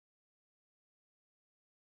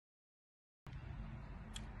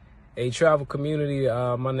Hey, travel community,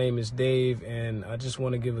 my name is Dave, and I just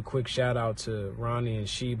want to give a quick shout out to Ronnie and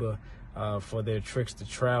Sheba for their Tricks to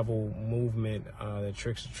Travel movement, their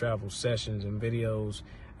Tricks to Travel sessions and videos,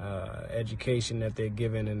 education that they're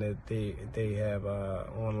giving and that they have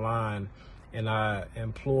online. And I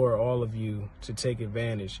implore all of you to take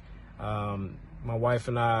advantage. My wife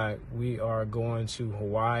and I, we are going to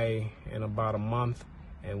Hawaii in about a month,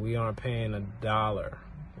 and we aren't paying $1.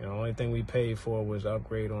 The only thing we paid for was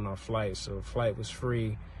upgrade on our flight. So the flight was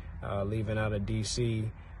free, leaving out of DC.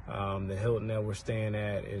 The Hilton that we're staying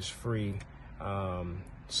at is free.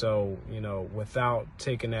 So, without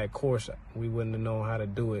taking that course, we wouldn't have known how to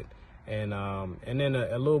do it. And then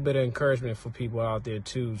a little bit of encouragement for people out there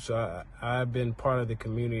too. So I've been part of the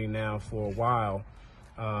community now for a while,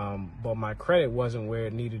 but my credit wasn't where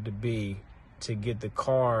it needed to be to get the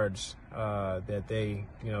cards that they,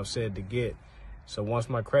 said to get. So once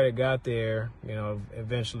my credit got there,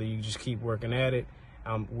 eventually you just keep working at it.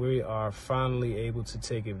 We are finally able to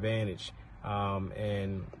take advantage,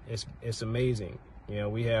 and it's amazing.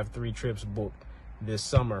 We have 3 trips booked this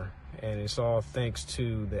summer, and it's all thanks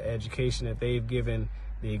to the education that they've given,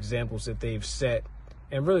 the examples that they've set,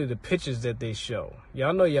 and really the pictures that they show.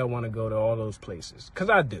 Y'all know y'all want to go to all those places, because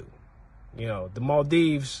I do. The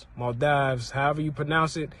Maldives, however you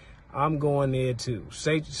pronounce it, I'm going there too.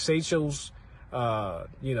 Seychelles, all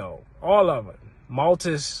of it.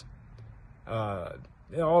 Maltas,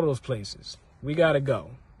 all those places. We got to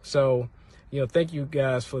go. So, thank you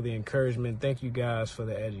guys for the encouragement. Thank you guys for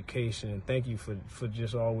the education. And thank you for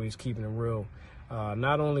just always keeping it real.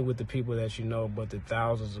 Not only with the people that you know, but the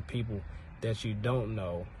thousands of people that you don't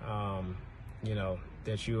know,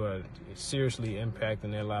 that you are seriously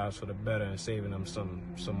impacting their lives for the better and saving them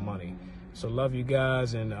some money. So love you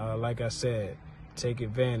guys. And like I said, take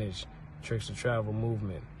advantage. Tricks to Travel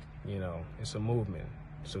movement, it's a movement.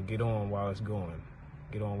 So get on while it's going.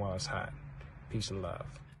 Get on while it's hot. Peace and love.